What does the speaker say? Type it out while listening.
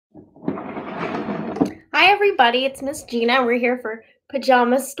Hi everybody, it's Miss Gina. We're here for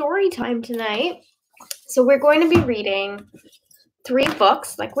Pajama Storytime tonight. So we're going to be reading 3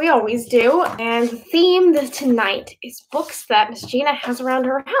 books like we always do. And the theme tonight is books that Miss Gina has around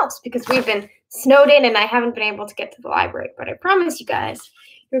her house because we've been snowed in and I haven't been able to get to the library. But I promise you guys,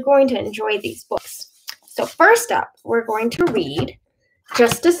 you're going to enjoy these books. So first up, we're going to read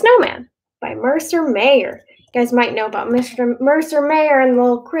Just a Snowman by Mercer. You guys might know about Mr. Mercer and the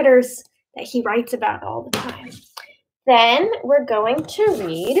little critters that he writes about all the time. Then we're going to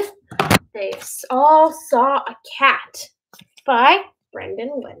read They All Saw a Cat by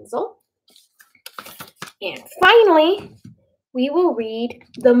Wenzel. And finally, we will read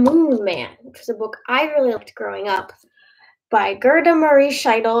The Moon Man, which is a book I really liked growing up, by Gerda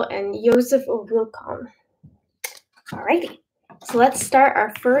Scheidl and Joseph Wilcon. Alrighty, so let's start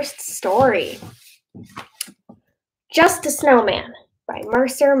our first story. Just a Snowman by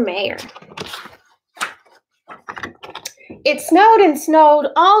Mercer. It snowed and snowed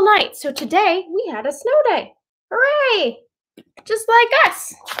all night, so today we had a snow day. Hooray! Just like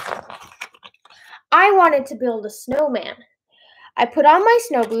us. I wanted to build a snowman. I put on my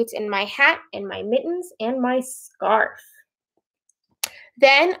snow boots and my hat and my mittens and my scarf.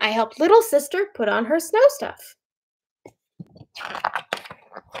 Then I helped little sister put on her snow stuff.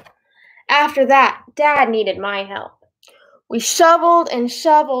 After that, Dad needed my help. We shoveled and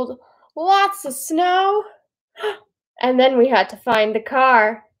shoveled lots of snow, and then we had to find the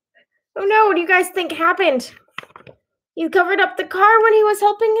car. Oh no, what do you guys think happened? He covered up the car when he was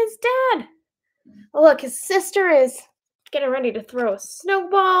helping his dad. Oh, look, his sister is getting ready to throw a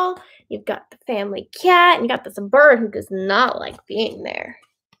snowball. You've got the family cat, and you got this bird who does not like being there.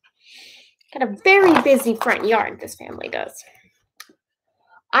 Got a very busy front yard, this family does.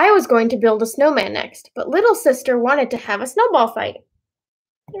 I was going to build a snowman next, but little sister wanted to have a snowball fight.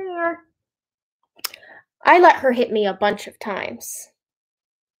 There. I let her hit me a bunch of times.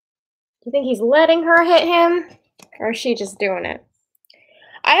 Do you think he's letting her hit him? Or is she just doing it?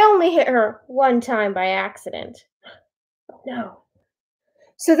 I only hit her one time by accident. Oh, no.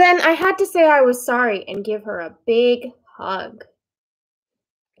 So then I had to say I was sorry and give her a big hug.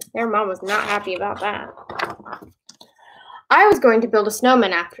 Their mom was not happy about that. I was going to build a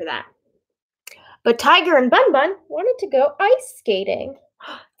snowman after that. But Tiger and Bun Bun wanted to go ice skating.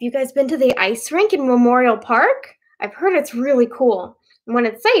 Have you guys been to the ice rink in Memorial Park? I've heard it's really cool. And when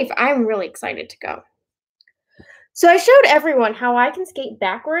it's safe, I'm really excited to go. So I showed everyone how I can skate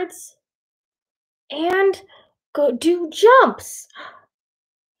backwards and go do jumps.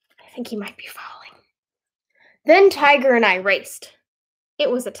 I think he might be falling. Then Tiger and I raced. It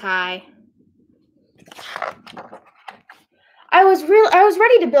was a tie. I was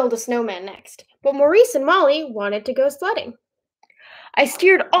ready to build a snowman next, but Maurice and Molly wanted to go sledding. I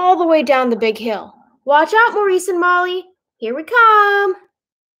steered all the way down the big hill. Watch out, Maurice and Molly. Here we come.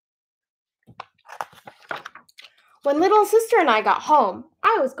 When little sister and I got home,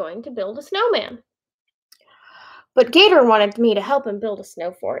 I was going to build a snowman. But Gator wanted me to help him build a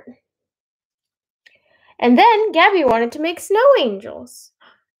snow fort. And then Gabby wanted to make snow angels.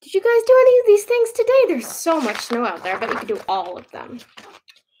 Did you guys do any of these things today? There's so much snow out there, I bet you could do all of them.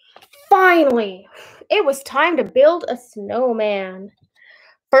 Finally, it was time to build a snowman.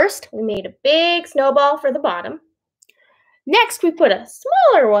 First, we made a big snowball for the bottom. Next, we put a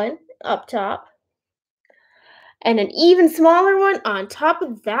smaller one up top. And an even smaller one on top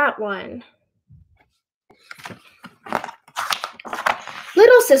of that one.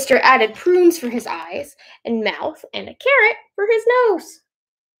 Little sister added prunes for his eyes and mouth and a carrot for his nose.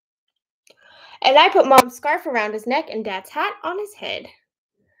 And I put Mom's scarf around his neck and Dad's hat on his head.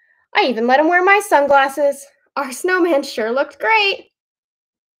 I even let him wear my sunglasses. Our snowman sure looked great.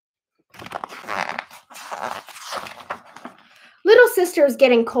 Little sister was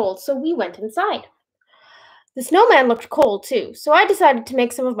getting cold, so we went inside. The snowman looked cold too, so I decided to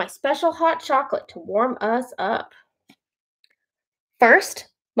make some of my special hot chocolate to warm us up. First,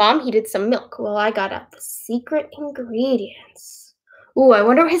 Mom heated some milk while I got out the secret ingredients. Ooh, I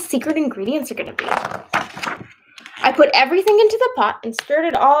wonder what his secret ingredients are going to be. I put everything into the pot and stirred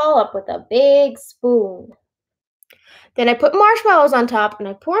it all up with a big spoon. Then I put marshmallows on top and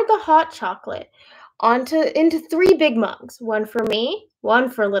I poured the hot chocolate into 3 big mugs. One for me, one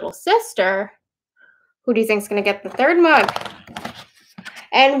for little sister. Who do you think is going to get the 3rd mug?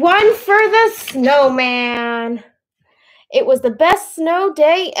 And one for the snowman. It was the best snow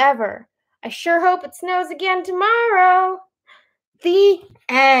day ever. I sure hope it snows again tomorrow. The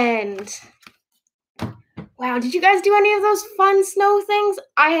end. Wow, did you guys do any of those fun snow things?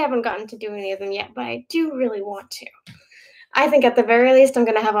 I haven't gotten to do any of them yet, but I do really want to. I think at the very least I'm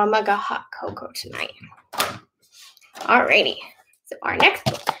going to have a mega hot cocoa tonight. Alrighty. So our next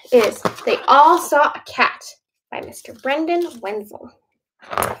book is They All Saw a Cat by Mr. Brendan Wenzel.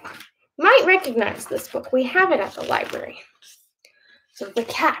 You might recognize this book. We have it at the library. So the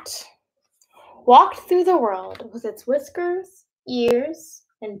cat walked through the world with its whiskers, ears,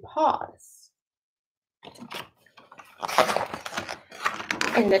 and paws.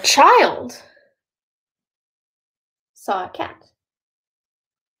 And the child saw a cat.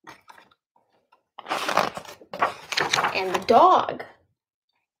 And the dog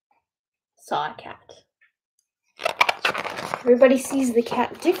saw a cat. Everybody sees the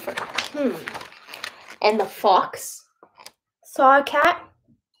cat different. And the fox saw a cat.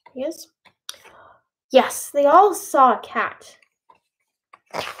 Yes? Yes, they all saw a cat.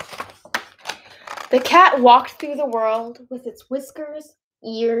 The cat walked through the world with its whiskers,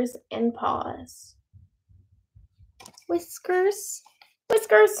 ears, and paws. Whiskers,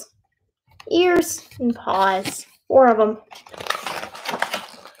 whiskers, ears, and paws. 4 of them.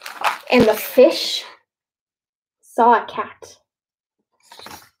 And the fish saw a cat.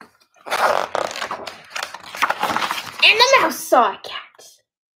 And the mouse saw a cat.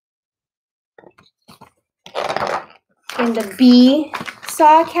 And the bee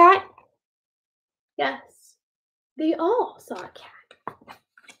saw a cat. Yes, they all saw a cat.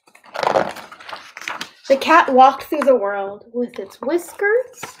 The cat walked through the world with its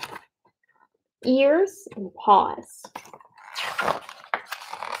whiskers, ears, and paws.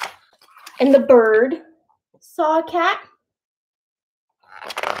 And the bird saw a cat.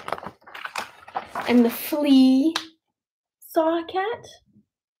 And the flea saw a cat.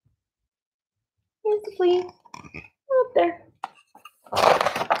 Here's the flea. Up there.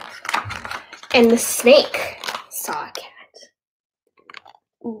 And the snake saw a cat.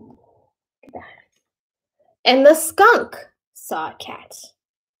 Ooh, look at that. And the skunk saw a cat.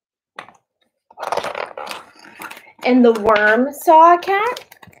 And the worm saw a cat.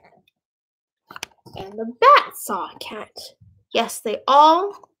 And the bat saw a cat. Yes, they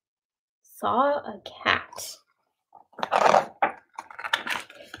all saw a cat.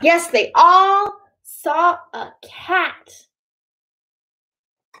 Yes, they all saw a cat.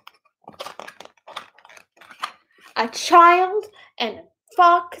 A child and a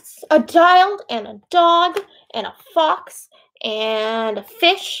fox, a child and a dog and a fox and a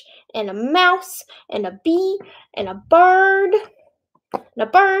fish and a mouse and a bee and a bird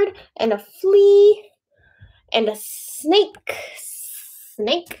and a flea and a snake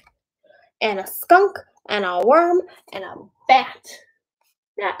and a skunk and a worm and a bat.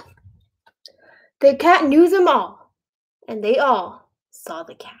 The cat knew them all, and they all saw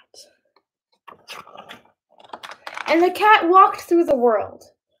the cat. And the cat walked through the world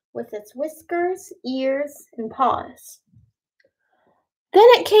with its whiskers, ears, and paws. Then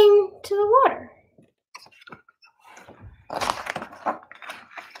it came to the water.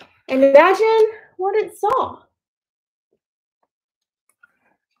 And imagine what it saw.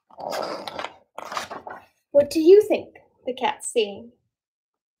 What do you think the cat's seeing?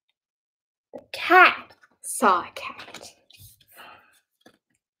 The cat saw a cat.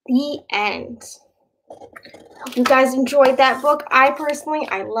 The end. Hope you guys enjoyed that book. I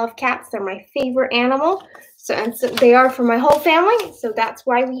love cats. They're my favorite animal. So they are for my whole family. So that's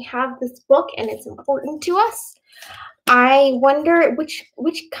why we have this book, and it's important to us. I wonder which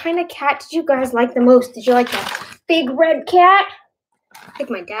kind of cat did you guys like the most? Did you like that big red cat? I think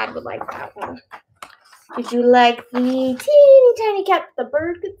my dad would like that one. Did you like the teeny tiny cat the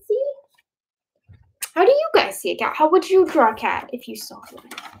bird could see? How do you guys see a cat? How would you draw a cat if you saw one?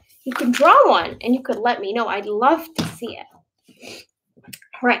 You could draw one and you could let me know. I'd love to see it.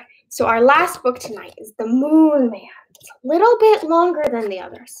 All right, so our last book tonight is The Moon Man. It's a little bit longer than the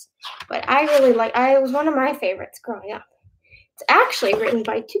others, but I really like it. It was one of my favorites growing up. It's actually written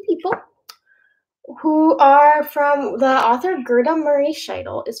by 2 people who are from, the author Gerda Marie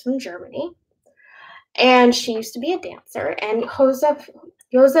Scheidl is from Germany, and she used to be a dancer, and Josef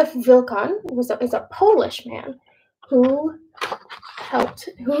Wilkon is a Polish man who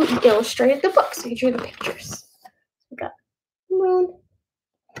illustrated the book. So he drew the pictures. We got the moon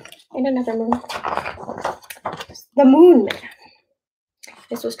and another moon. The Moon Man.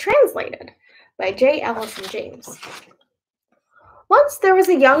 This was translated by J. Allison James. Once there was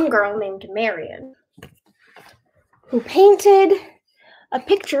a young girl named Marion who painted a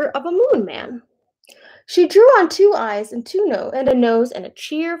picture of a moon man. She drew on 2 eyes and a nose and a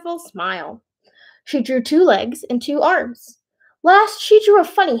cheerful smile. She drew 2 legs and 2 arms. Last, she drew a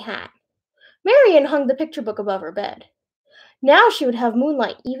funny hat. Marion hung the picture book above her bed. Now she would have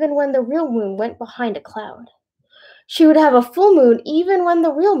moonlight even when the real moon went behind a cloud. She would have a full moon even when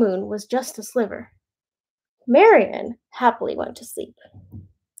the real moon was just a sliver. Marian happily went to sleep.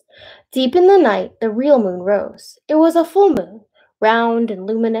 Deep in the night, the real moon rose. It was a full moon, round and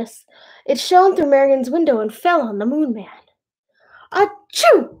luminous. It shone through Marian's window and fell on the Moon Man.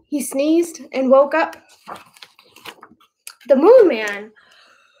 Achoo! He sneezed and woke up. The Moon Man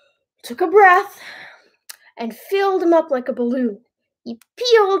took a breath and filled him up like a balloon. He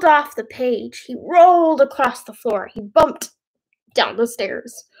peeled off the page. He rolled across the floor. He bumped down the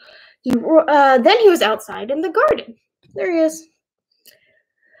stairs. Then he was outside in the garden. There he is.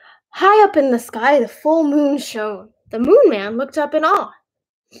 High up in the sky, the full moon shone. The Moon Man looked up in awe.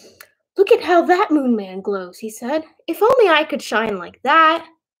 Look at how that Moon Man glows, he said. If only I could shine like that.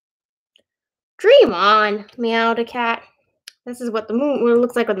 Dream on, meowed a cat. This is what it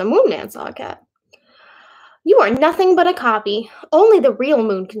looks like when the Moon Man saw a cat. You are nothing but a copy. Only the real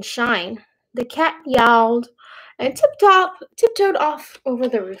moon can shine. The cat yowled and tiptoed off over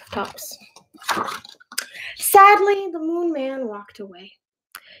the rooftops. Sadly, the Moon Man walked away.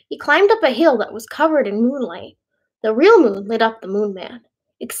 He climbed up a hill that was covered in moonlight. The real moon lit up the Moon Man.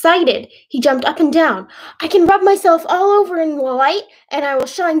 Excited, he jumped up and down. I can rub myself all over in the light, and I will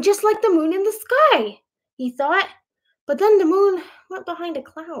shine just like the moon in the sky, he thought. But then the moon went behind a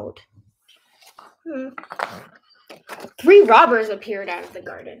cloud. 3 robbers appeared out of the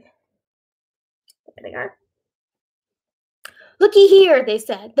garden. There they are. Looky here, they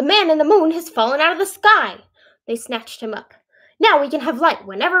said. The man in the moon has fallen out of the sky. They snatched him up. Now we can have light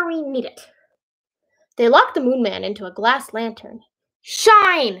whenever we need it. They locked the Moon Man into a glass lantern.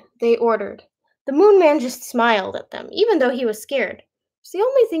 Shine, they ordered. The Moon Man just smiled at them, even though he was scared. It's the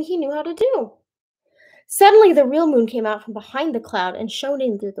only thing he knew how to do. Suddenly, the real moon came out from behind the cloud and shone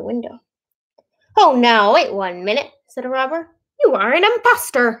in through the window. Oh, now, wait 1 minute, said a robber. You are an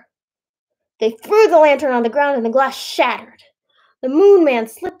impostor. They threw the lantern on the ground and the glass shattered. The Moon Man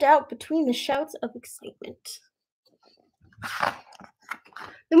slipped out between the shouts of excitement.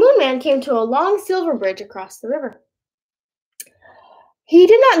 The Moon Man came to a long silver bridge across the river. He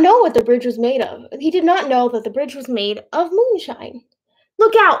did not know what the bridge was made of. He did not know that the bridge was made of moonshine.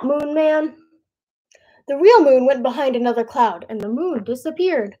 Look out, Moon Man. The real moon went behind another cloud, and the moon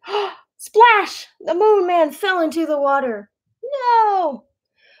disappeared. Splash! The Moon Man fell into the water. No!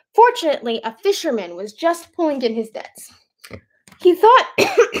 Fortunately, a fisherman was just pulling in his nets. He thought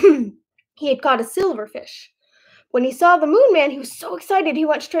he had caught a silverfish. When he saw the Moon Man, he was so excited he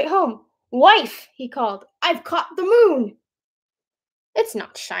went straight home. Wife, he called, I've caught the moon. It's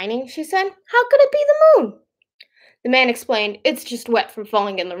not shining, she said. How could it be the moon? The man explained, it's just wet from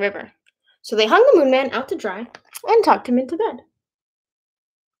falling in the river. So they hung the Moon Man out to dry and tucked him into bed.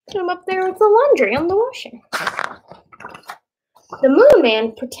 Put him up there with the laundry on the washing. The Moon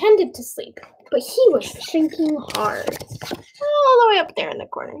Man pretended to sleep, but he was thinking hard. All the way up there in the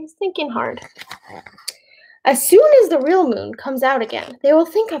corner. He's thinking hard. As soon as the real moon comes out again, they will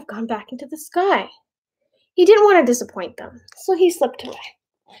think I've gone back into the sky. He didn't want to disappoint them, so he slipped away.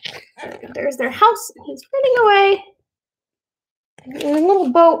 There's their house, and he's running away in a little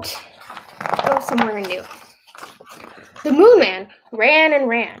boat. Go somewhere new. The Moon Man ran and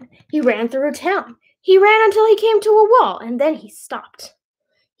ran. He ran through a town. He ran until he came to a wall, and then he stopped.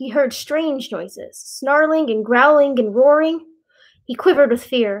 He heard strange noises, snarling and growling and roaring. He quivered with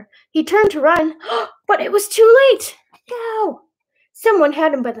fear. He turned to run, but it was too late. No! Someone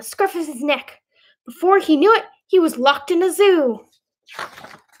had him by the scruff of his neck. Before he knew it, he was locked in a zoo.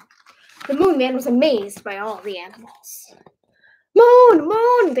 The Moon Man was amazed by all the animals. Moon,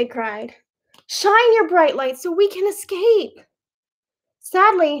 moon, they cried. Shine your bright light so we can escape.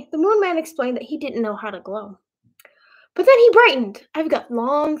 Sadly, the Moon Man explained that he didn't know how to glow. But then he brightened. I've got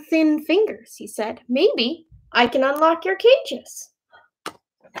long, thin fingers, he said. Maybe I can unlock your cages.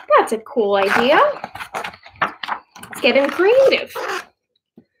 That's a cool idea. It's getting creative.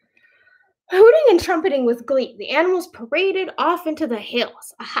 Hooting and trumpeting with glee, the animals paraded off into the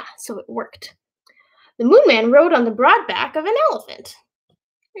hills. Aha, so it worked. The Moon Man rode on the broad back of an elephant.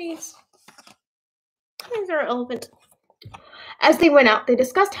 There's our elephant. As they went out, they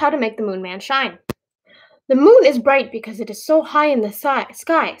discussed how to make the Moon Man shine. The moon is bright because it is so high in the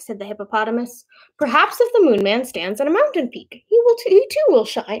sky, said the hippopotamus. Perhaps if the Moon Man stands on a mountain peak, he too will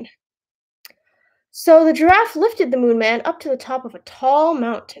shine. So the giraffe lifted the Moon Man up to the top of a tall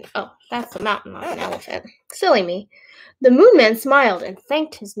mountain. Oh, that's a mountain, not an elephant. Silly me. The Moon Man smiled and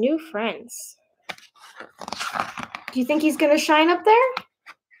thanked his new friends. Do you think he's going to shine up there?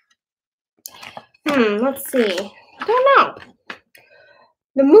 Let's see. I don't know.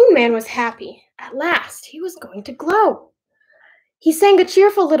 The Moon Man was happy. At last, he was going to glow. He sang a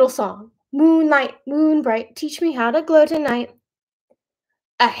cheerful little song. Moonlight, moon bright, teach me how to glow tonight.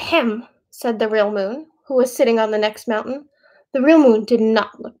 Ahem, said the real moon, who was sitting on the next mountain. The real moon did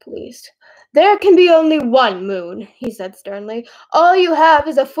not look pleased. There can be only one moon, he said sternly. All you have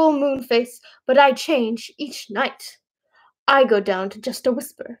is a full moon face, but I change each night. I go down to just a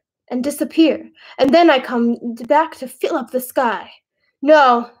whisper and disappear, and then I come back to fill up the sky.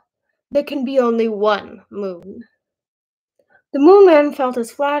 No, there can be only one moon. The moon man felt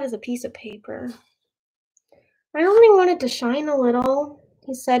as flat as a piece of paper. I only wanted to shine a little,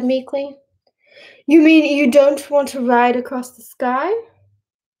 he said meekly. You mean you don't want to ride across the sky?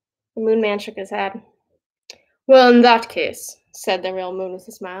 The moon man shook his head. Well, in that case, said the real moon with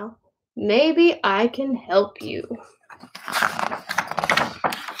a smile, maybe I can help you.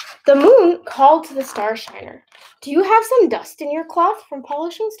 The moon called to the star shiner. Do you have some dust in your cloth from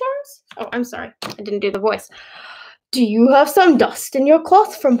polishing stars? Oh, I'm sorry. I didn't do the voice. Do you have some dust in your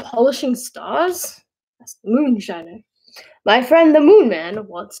cloth from polishing stars? Asked the moon shiner. My friend the moon man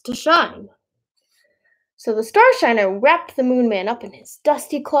wants to shine. So the star shiner wrapped the moon man up in his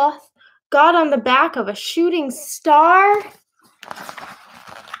dusty cloth, got on the back of a shooting star,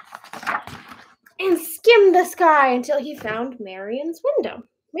 and skimmed the sky until he found Marion's window.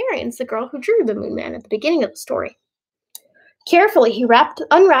 Marion's the girl who drew the moon man at the beginning of the story. Carefully, he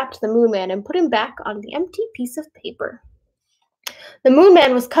unwrapped the moon man and put him back on the empty piece of paper. The moon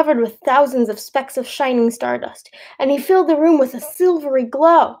man was covered with thousands of specks of shining stardust, and he filled the room with a silvery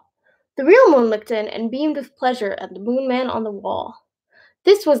glow. The real moon looked in and beamed with pleasure at the moon man on the wall.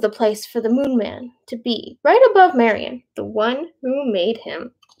 This was the place for the moon man to be, right above Marion, the one who made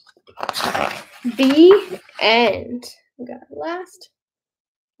him. The end. We got our last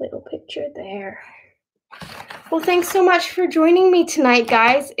little picture there. Well, thanks so much for joining me tonight,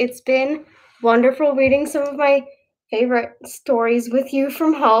 guys. It's been wonderful reading some of my favorite stories with you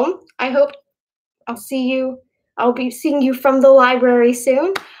from home. I hope I'll be seeing you from the library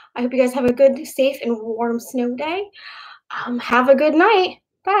soon. I hope you guys have a good, safe, and warm snow day. Have a good night.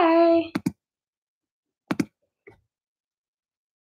 Bye.